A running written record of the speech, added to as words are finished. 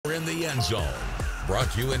in the End Zone.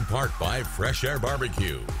 Brought to you in part by Fresh Air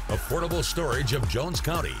Barbecue, affordable storage of Jones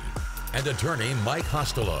County, and attorney Mike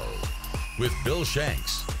Hostelow, with Bill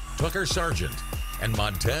Shanks, Tucker Sargent, and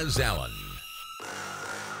Montez Allen.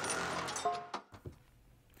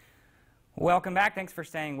 Welcome back. Thanks for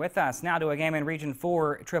staying with us. Now to a game in Region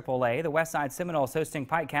 4 AAA. The Westside Seminoles hosting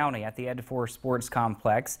Pike County at the Ed4 Sports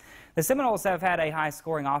Complex. The Seminoles have had a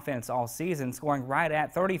high-scoring offense all season, scoring right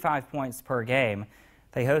at 35 points per game.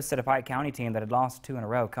 They hosted a Pike County team that had lost 2 in a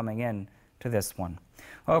row coming in to this one.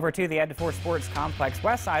 Over to the Ed4 Sports Complex.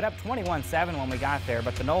 Westside up 21-7 when we got there,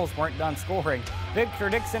 but the Noles weren't done scoring. Victor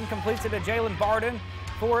Dixon completes it to Jalen Barden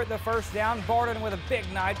for the first down. Barden with a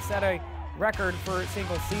big night, set a record for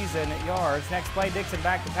single season yards. Next play, Dixon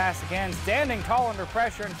back to pass again, standing tall under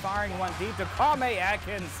pressure and firing one deep to Kwame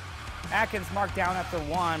Atkins. Atkins marked down at the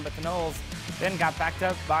 1, but the Noles then got backed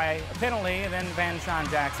up by a penalty, and then Van Sean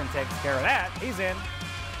Jackson takes care of that. He's in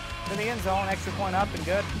to the end zone, extra point up and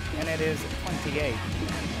good, and it is 28-7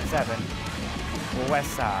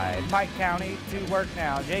 Westside. Pike County to work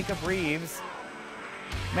now. Jacob Reeves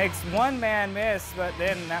makes one man miss, but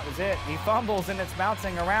then that was it. He fumbles and it's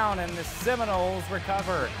bouncing around, and the Seminoles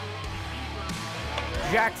recover.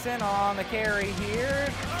 Jackson on the carry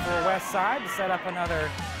here for Westside to set up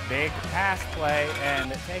another big pass play,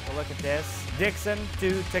 and take a look at this. Dixon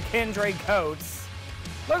to Kendre Coates.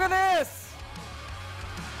 Look at this!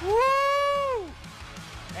 Woo!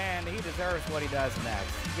 And he deserves what he does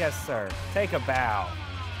next. Yes, sir. Take a bow.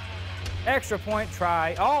 Extra point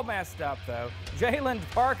try, all messed up though. Jalen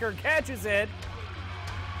Parker catches it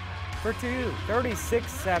for 2.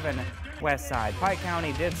 36-7 Westside. Pike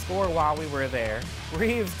County did score while we were there.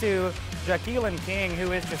 Reeves to Jaqueline King,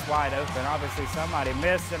 who is just wide open. Obviously somebody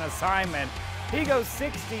missed an assignment. He goes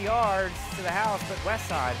 60 yards to the house, but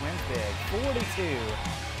Westside wins big,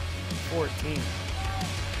 42-14.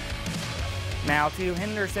 Now to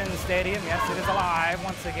Henderson Stadium. Yes, it is alive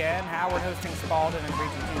once again. Howard hosting Spalding in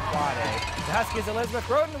Region 2 Quad A. The Huskies' Elizabeth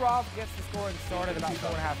Rodenroff gets the scoring started about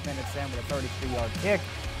 4.5 minutes in with a 33-yard kick.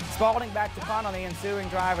 Spalding back to punt on the ensuing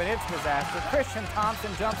drive, and it's disaster. Christian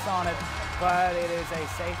Thompson jumps on it, but it is a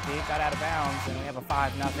safety. Got out of bounds, and we have a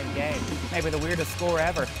 5-0 game. Maybe the weirdest score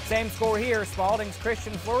ever. Same score here. Spalding's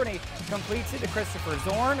Christian Flourney completes it to Christopher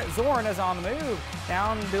Zorn. Zorn is on the move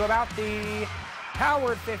down to about the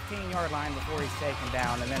Howard 15-yard line before he's taken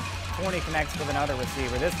down, and then 20 connects with another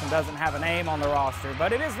receiver. This one doesn't have a name on the roster,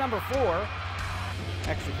 but it is number 4.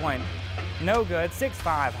 Extra point, no good.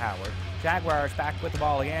 6-5 Howard. Jaguars back with the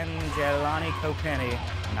ball again. Jelani Copenny,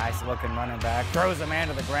 nice looking running back, throws a man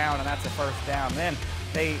to the ground, and that's a first down. Then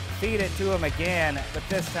they feed it to him again, but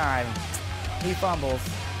this time he fumbles.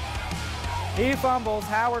 He fumbles.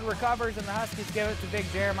 Howard recovers, and the Huskies give it to big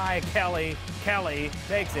Jeremiah Kelly. Kelly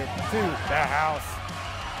takes it to the house.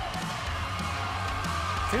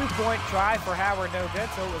 2-point try for Howard, no good,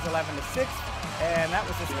 so it was 11-6, and that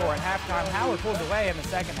was the score at halftime. Howard pulls away in the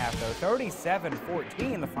second half, though.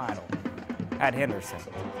 37-14 the final at Henderson.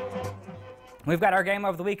 We've got our game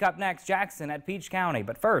of the week up next, Jackson at Peach County.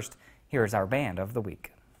 But first, here's our band of the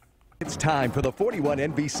week. It's time for the 41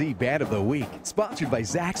 NBC Band of the Week, sponsored by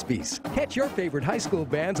Zaxby's. Catch your favorite high school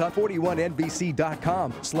bands on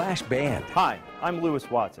 41nbc.com/band. Hi, I'm Lewis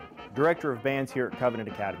Watson, Director of Bands here at Covenant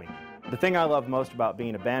Academy. The thing I love most about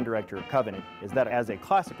being a band director at Covenant is that as a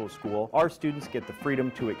classical school, our students get the freedom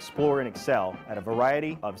to explore and excel at a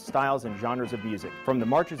variety of styles and genres of music, from the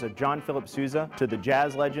marches of John Philip Sousa to the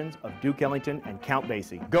jazz legends of Duke Ellington and Count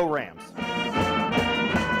Basie. Go Rams!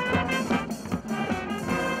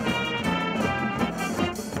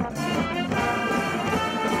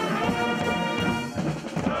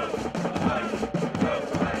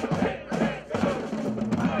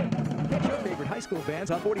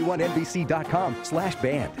 Bands on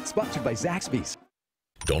 41nbc.com/band, sponsored by Zaxby's.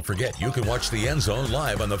 Don't forget, you can watch the End Zone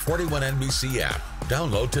live on the 41 NBC app.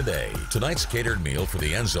 Download today. Tonight's catered meal for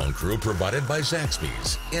the End Zone crew provided by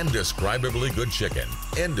Zaxby's. Indescribably good chicken.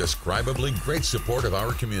 Indescribably great support of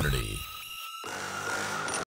our community.